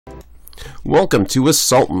Welcome to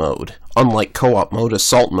Assault Mode. Unlike Co-op mode,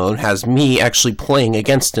 Assault Mode has me actually playing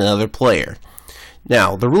against another player.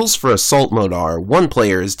 Now, the rules for Assault Mode are, one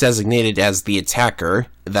player is designated as the attacker,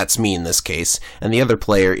 that's me in this case, and the other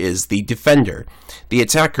player is the defender. The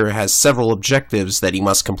attacker has several objectives that he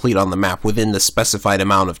must complete on the map within the specified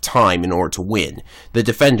amount of time in order to win. The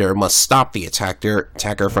defender must stop the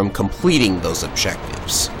attacker from completing those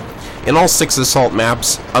objectives. In all 6 Assault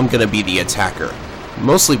maps, I'm gonna be the attacker.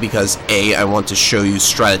 Mostly because A, I want to show you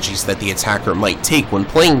strategies that the attacker might take when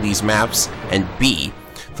playing these maps, and B,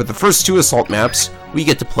 for the first 2 Assault maps, we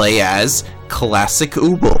get to play as Classic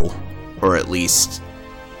Ubel. Or at least,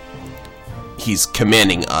 he's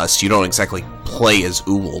commanding us. You don't exactly play as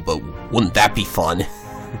Ubel, but wouldn't that be fun?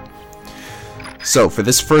 So, for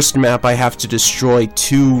this first map, I have to destroy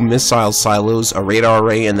 2 missile silos, a radar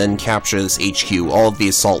array, and then capture this HQ. All of the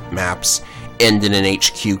Assault maps end in an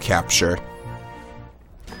HQ capture.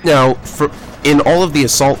 Now, in all of the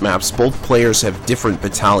Assault maps, both players have different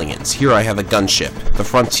battalions. Here I have a gunship. The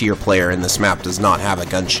Frontier player in this map does not have a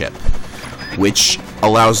gunship, which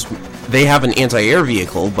allows... They have an anti-air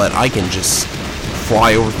vehicle, but I can just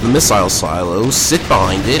fly over to the missile silo, sit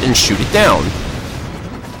behind it, and shoot it down.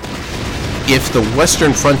 If the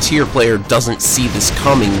Western Frontier player doesn't see this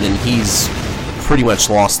coming, then he's pretty much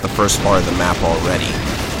lost the first part of the map already.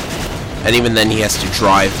 And even then he has to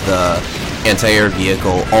drive the anti-air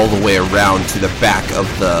vehicle all the way around to the back of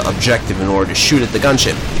the objective in order to shoot at the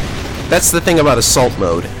gunship. That's the thing about Assault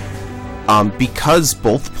Mode. Because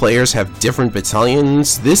both players have different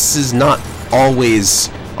battalions, this is not always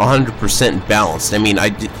 100% balanced. I mean,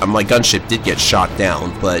 my gunship did get shot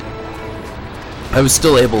down, but I was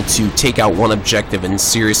still able to take out one objective and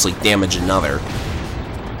seriously damage another.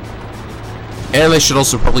 And I should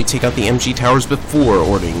also probably take out the MG towers before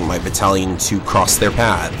ordering my battalion to cross their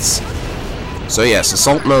paths. So yes,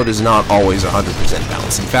 Assault Mode is not always 100%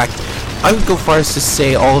 balanced. In fact, I would go far as to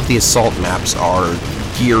say all of the Assault maps are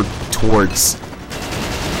geared towards,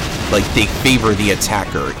 like, they favor the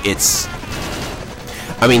attacker.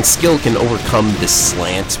 I mean, skill can overcome this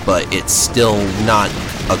slant, but it's still not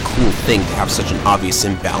a cool thing to have such an obvious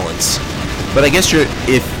imbalance. But I guess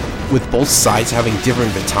with both sides having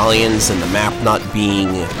different battalions and the map not being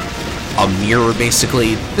a mirror,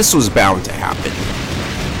 basically, this was bound to happen.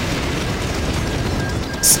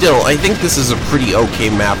 Still, I think this is a pretty okay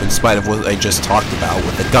map in spite of what I just talked about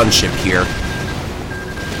with the gunship here.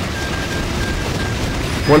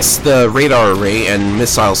 Once the radar array and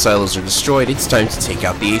missile silos are destroyed, it's time to take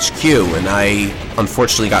out the HQ, and I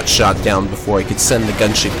unfortunately got shot down before I could send the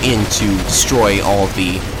gunship in to destroy all of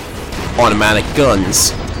the automatic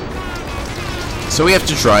guns. So we have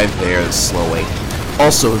to drive there the slow way.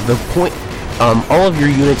 Also, all of your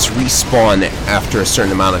units respawn after a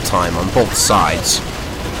certain amount of time on both sides.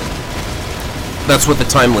 That's what the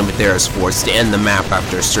time limit there is for, is to end the map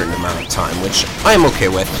after a certain amount of time, which I am okay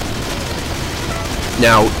with.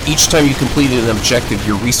 Now, each time you complete an objective,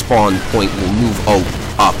 your respawn point will move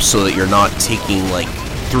up so that you're not taking like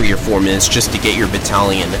 3 or 4 minutes just to get your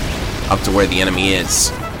battalion up to where the enemy is.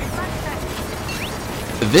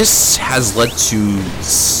 This has led to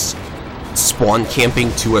spawn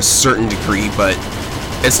camping to a certain degree, but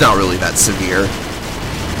it's not really that severe.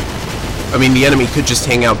 I mean, the enemy could just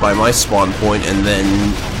hang out by my spawn point and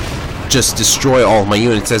then just destroy all of my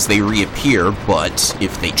units as they reappear, but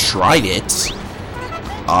if they tried it,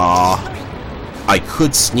 I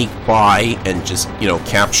could sneak by and just,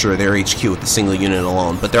 capture their HQ with a single unit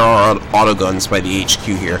alone, but there are autoguns by the HQ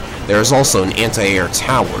here. There is also an anti-air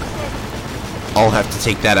tower. I'll have to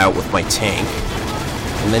take that out with my tank,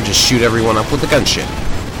 and then just shoot everyone up with the gunship.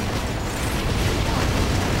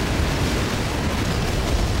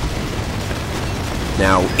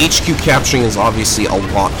 Now, HQ capturing is obviously a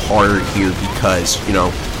lot harder here because,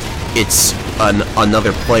 it's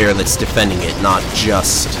another player that's defending it, not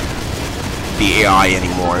just the AI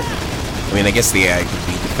anymore. I mean, I guess the AI could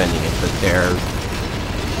be defending it, but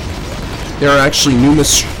there are actually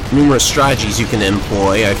numerous strategies you can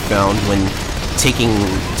employ, I found, when taking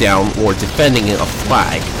down or defending a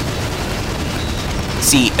flag.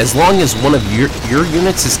 See, as long as one of your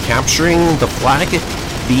units is capturing the flag,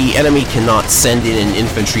 the enemy cannot send in an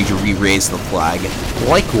infantry to re-raise the flag.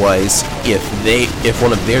 Likewise, if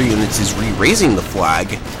one of their units is re-raising the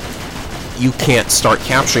flag, you can't start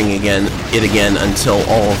capturing it again until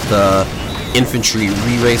all of the infantry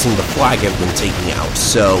re-raising the flag have been taken out.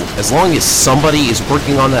 So, as long as somebody is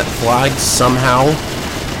working on that flag somehow,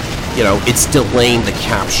 it's delaying the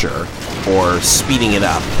capture, or speeding it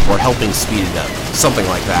up, or helping speed it up, something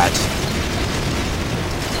like that.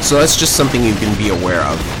 So that's just something you can be aware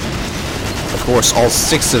of. course, all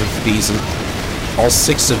six of the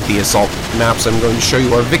assault maps I'm going to show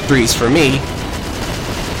you are victories for me.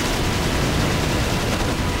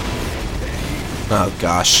 Oh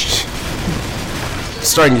gosh.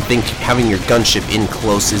 Starting to think having your gunship in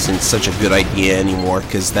close isn't such a good idea anymore,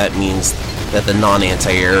 because that means that the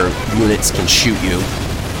non-anti-air units can shoot you.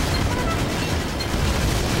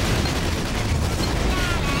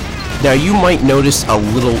 Now you might notice a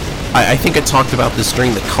little, I think I talked about this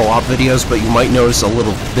during the co-op videos, but you might notice a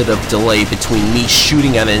little bit of delay between me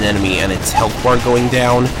shooting at an enemy and its health bar going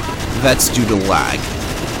down. That's due to lag.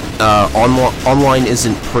 Online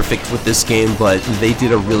isn't perfect with this game, but they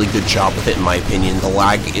did a really good job with it in my opinion. The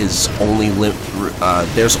lag is only,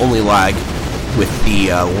 there's only lag with the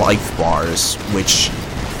life bars, which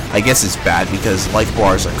I guess is bad because life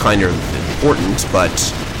bars are kind of important, but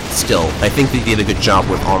still, I think they did a good job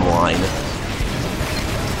with online.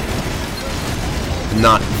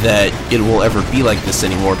 Not that it will ever be like this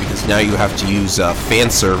anymore, because now you have to use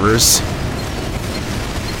fan servers.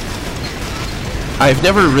 I've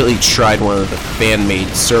never really tried one of the fan-made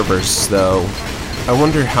servers, though. I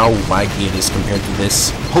wonder how laggy it is compared to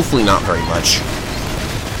this. Hopefully not very much.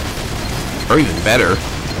 Or even better.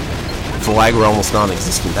 If the lag were almost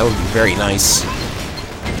non-existent, that would be very nice.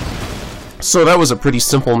 So that was a pretty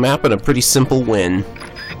simple map and a pretty simple win.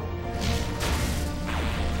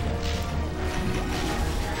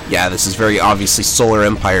 Yeah, this is very obviously Solar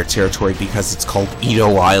Empire territory because it's called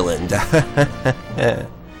Edo Island.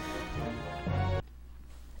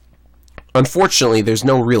 Unfortunately, there's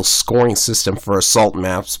no real scoring system for assault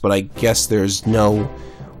maps, but I guess there's no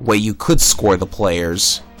way you could score the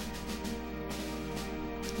players.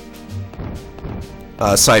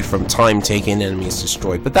 Aside from time taken, enemies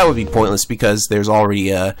destroyed. But that would be pointless because there's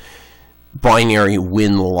already a binary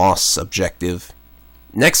win-loss objective.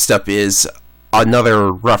 Next up is another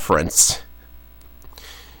reference.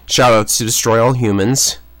 Shoutouts to Destroy All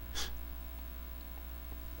Humans.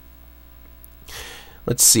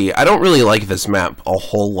 Let's see, I don't really like this map a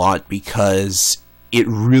whole lot because it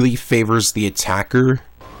really favors the attacker.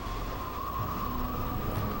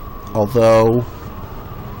 Although,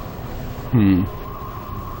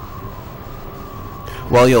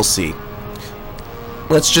 well, you'll see.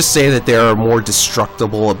 Let's just say that there are more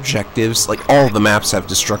destructible objectives. Like, all of the maps have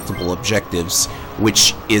destructible objectives,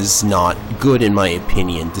 which is not good in my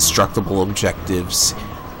opinion. Destructible objectives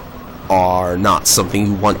are not something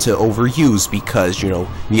you want to overuse because, you know,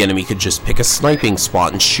 the enemy could just pick a sniping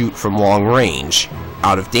spot and shoot from long range,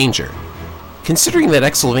 out of danger. Considering that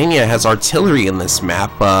Exylvania has artillery in this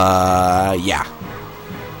map, yeah.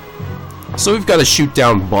 So we've got to shoot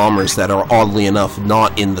down bombers that are oddly enough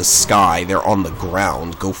not in the sky, they're on the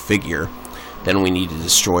ground, go figure. Then we need to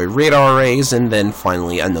destroy radar arrays, and then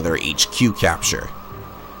finally another HQ capture.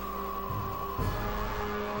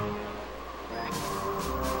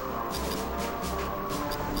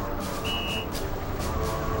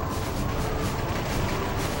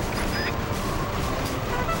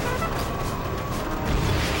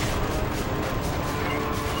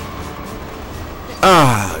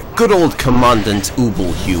 Good old Commandant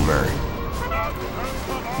Ubel humor.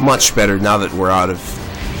 Much better now that we're out of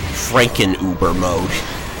Franken-Uber mode.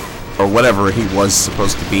 Or whatever he was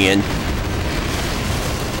supposed to be in.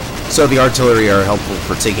 So the artillery are helpful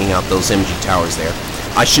for taking out those MG towers there.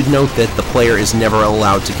 I should note that the player is never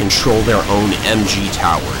allowed to control their own MG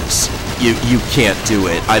towers. You can't do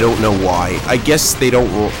it. I don't know why. I guess they don't.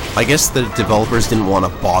 I guess the developers didn't want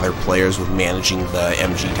to bother players with managing the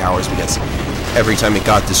MG towers because every time it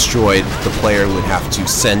got destroyed, the player would have to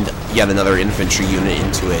send yet another infantry unit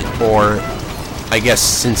into it. Or, I guess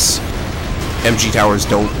since MG towers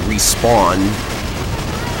don't respawn,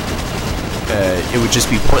 it would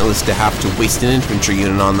just be pointless to have to waste an infantry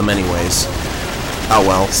unit on them anyways. Oh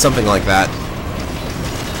well, something like that.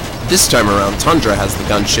 This time around, Tundra has the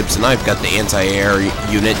gunships and I've got the anti-air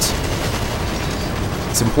unit.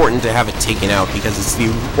 It's important to have it taken out because it's the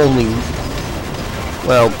only...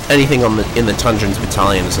 Well, anything in the Tundran's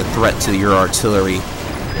battalion is a threat to your artillery.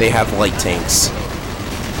 They have light tanks.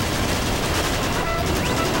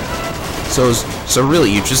 So really,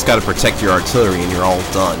 you've just got to protect your artillery and you're all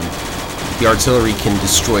done. The artillery can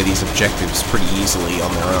destroy these objectives pretty easily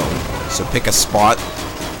on their own. So pick a spot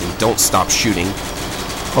and don't stop shooting.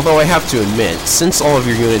 Although I have to admit, since all of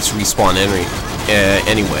your units respawn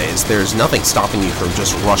anyways, there's nothing stopping you from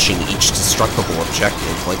just rushing each destructible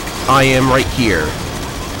objective, like I am right here.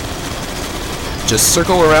 Just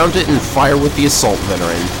circle around it and fire with the assault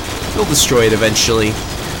veteran. You'll destroy it eventually,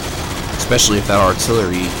 especially if that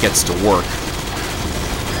artillery gets to work.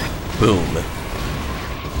 Boom.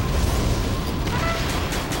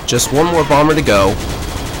 Just one more bomber to go.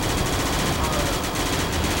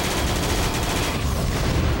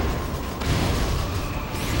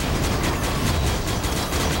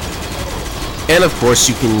 And of course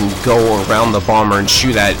you can go around the bomber and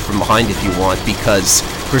shoot at it from behind if you want, because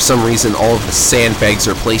for some reason all of the sandbags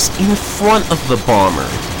are placed in front of the bomber.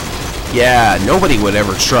 Yeah, nobody would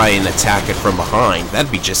ever try and attack it from behind.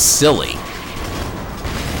 That'd be just silly.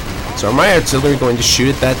 So are my artillery going to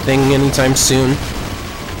shoot at that thing anytime soon?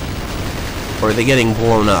 Or are they getting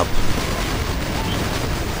blown up?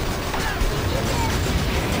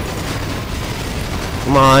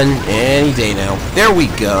 Come on, any day now. There we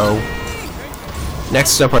go.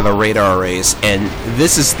 Next up are the radar arrays, and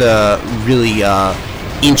this is the really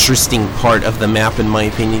interesting part of the map in my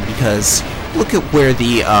opinion, because look at where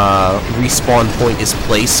the respawn point is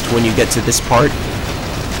placed when you get to this part.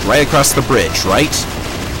 Right across the bridge, right?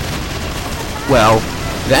 Well,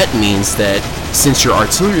 that means that since your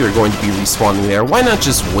artillery are going to be respawning there, why not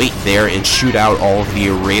just wait there and shoot out all of the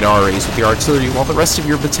radar arrays with your artillery while the rest of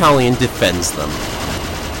your battalion defends them?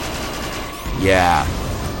 Yeah.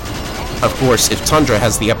 Of course, if Tundra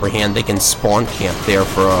has the upper hand, they can spawn camp there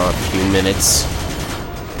for a few minutes.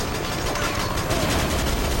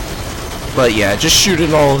 But yeah, just shoot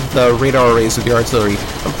at all of the radar arrays with the artillery.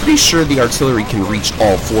 I'm pretty sure the artillery can reach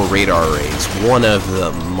all 4 radar arrays. One of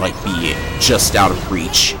them might be just out of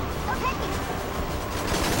reach.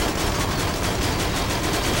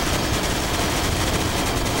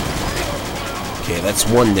 Okay, that's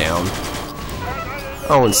one down.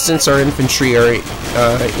 Oh, and since our infantry are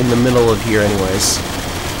in the middle of here anyways,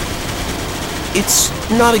 it's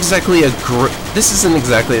not exactly this isn't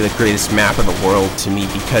exactly the greatest map in the world to me,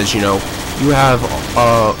 because, you know, you have,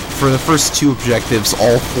 for the first 2 objectives,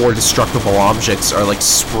 all 4 destructible objects are, like,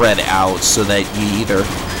 spread out, so that you either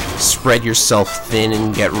spread yourself thin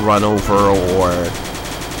and get run over, or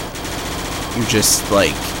you just,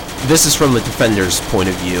 like, this is from the defender's point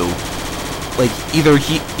of view. Like,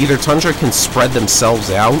 either Tundra can spread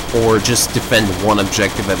themselves out, or just defend one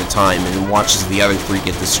objective at a time and watch as the other 3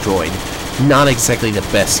 get destroyed. Not exactly the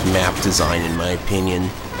best map design, in my opinion.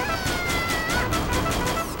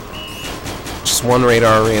 Just one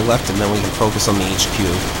radar array left, and then we can focus on the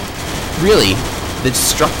HQ. Really, the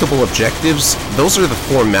destructible objectives, those are the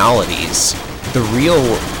formalities. The real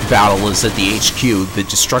battle is at the HQ. The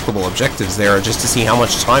destructible objectives there are just to see how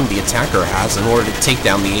much time the attacker has in order to take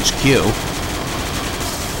down the HQ.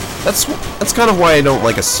 That's kind of why I don't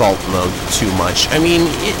like assault mode too much. I mean,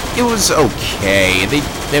 it was okay.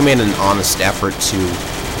 They made an honest effort to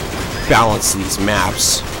balance these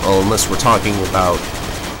maps. Well, unless we're talking about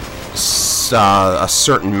a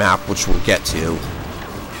certain map, which we'll get to.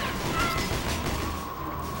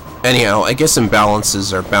 Anyhow, I guess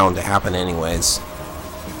imbalances are bound to happen anyways.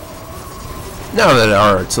 Now that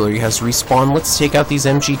our artillery has respawned, let's take out these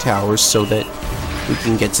MG towers so that we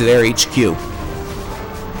can get to their HQ.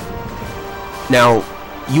 Now,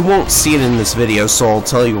 you won't see it in this video, so I'll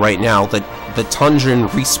tell you right now that the Tundran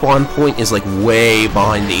respawn point is like way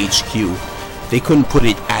behind the HQ. They couldn't put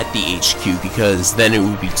it at the HQ because then it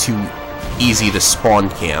would be too easy to spawn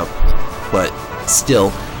camp. But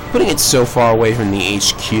still, putting it so far away from the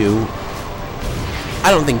HQ,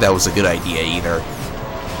 I don't think that was a good idea either.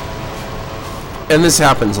 And this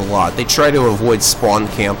happens a lot. They try to avoid spawn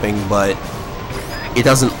camping, but it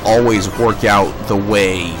doesn't always work out the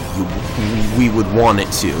way we would want it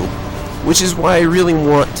to. Which is why I really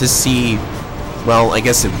want to see, well, I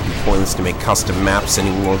guess it would be pointless to make custom maps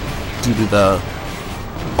anymore due to the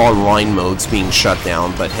online modes being shut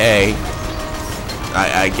down, but hey,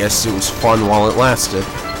 I guess it was fun while it lasted.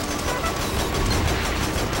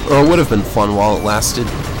 Or it would have been fun while it lasted.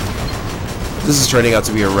 This is turning out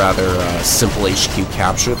to be a rather simple HQ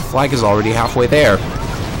capture. The flag is already halfway there.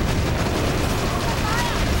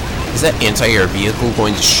 Is that anti-air vehicle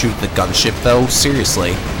going to shoot the gunship, though?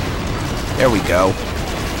 Seriously. There we go.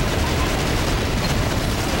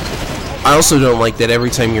 I also don't like that every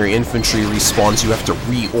time your infantry respawns, you have to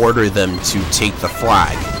reorder them to take the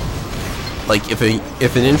flag. Like, if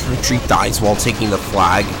an infantry dies while taking the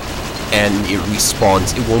flag, and it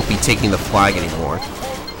respawns, it won't be taking the flag anymore.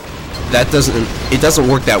 It doesn't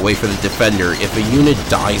work that way for the defender. If a unit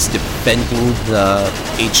dies defending the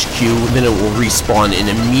HQ, then it will respawn and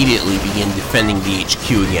immediately begin defending the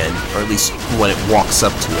HQ again, or at least when it walks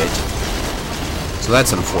up to it. So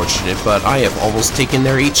that's unfortunate, but I have almost taken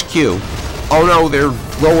their HQ. Oh no, they're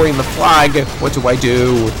lowering the flag! What do I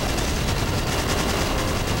do?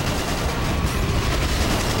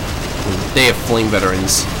 They have flame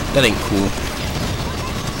veterans. That ain't cool.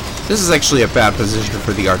 This is actually a bad position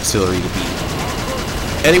for the artillery to be.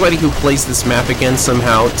 Anybody who plays this map again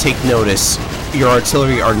somehow, take notice. Your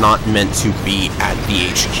artillery are not meant to be at the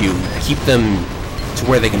HQ. Keep them to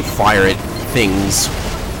where they can fire at things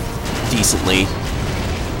decently.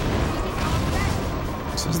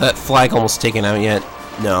 So is that flag almost taken out yet?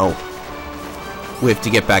 No. We have to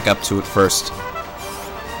get back up to it first.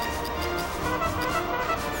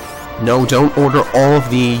 No, don't order all of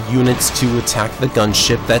the units to attack the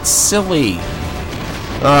gunship. That's silly.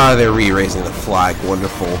 Ah, they're re-raising the flag.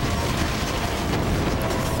 Wonderful.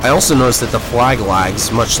 I also noticed that the flag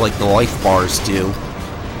lags, much like the life bars do,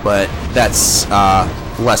 but that's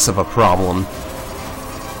less of a problem.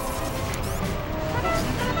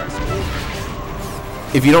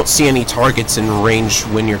 If you don't see any targets in range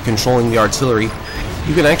when you're controlling the artillery,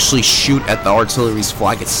 you can actually shoot at the artillery's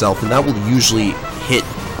flag itself, and that will usually hit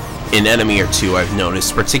an enemy or two, I've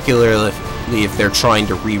noticed, particularly if they're trying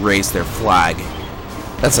to re-raise their flag.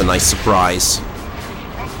 That's a nice surprise.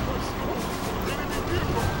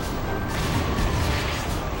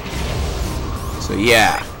 So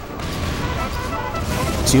yeah.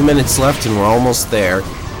 2 minutes left and we're almost there.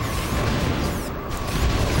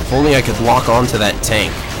 If only I could lock onto that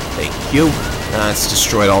tank. Thank you. It's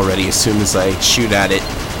destroyed already as soon as I shoot at it.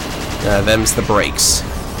 Them's the brakes.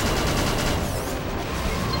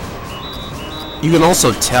 You can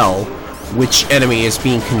also tell which enemy is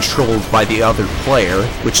being controlled by the other player,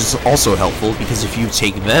 which is also helpful, because if you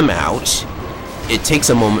take them out, it takes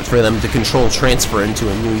a moment for them to control transfer into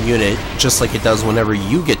a new unit, just like it does whenever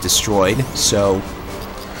you get destroyed, so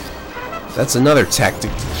that's another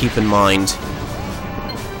tactic to keep in mind.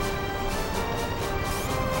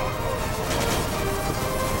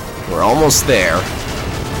 We're almost there.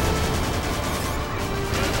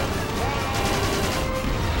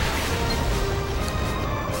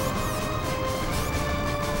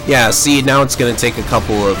 Yeah, see, now it's going to take a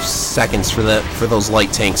couple of seconds for those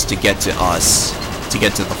light tanks to get to us, to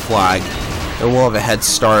get to the flag, and we'll have a head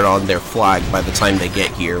start on their flag by the time they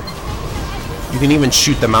get here. You can even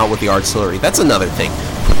shoot them out with the artillery. That's another thing.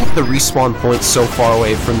 Putting the respawn point so far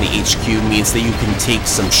away from the HQ means that you can take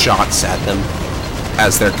some shots at them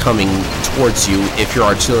as they're coming towards you if your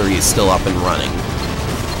artillery is still up and running.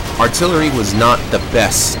 Artillery was not the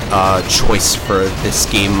best choice for this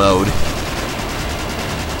game mode.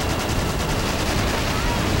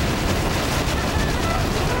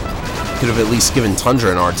 Could have at least given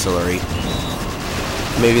Tundra an artillery.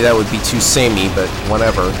 Maybe that would be too samey, but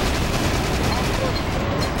whatever.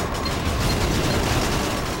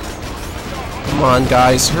 Come on,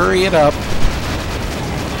 guys, hurry it up.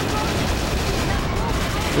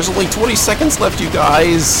 There's only 20 seconds left, you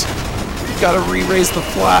guys. We've got to re-raise the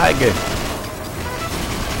flag.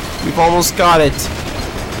 We've almost got it.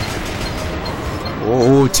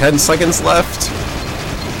 Oh, 10 seconds left.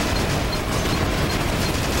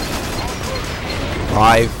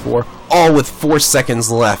 5, 4, all with 4 seconds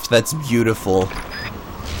left. That's beautiful.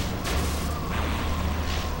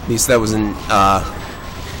 At least that was in,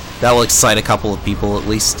 that'll excite a couple of people at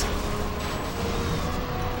least.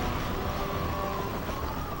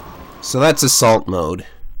 So that's assault mode.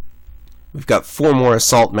 We've got 4 more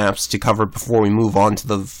assault maps to cover before we move on to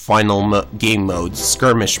the final game mode,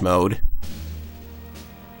 skirmish mode.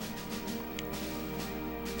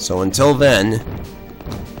 So until then,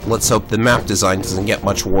 let's hope the map design doesn't get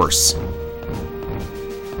much worse.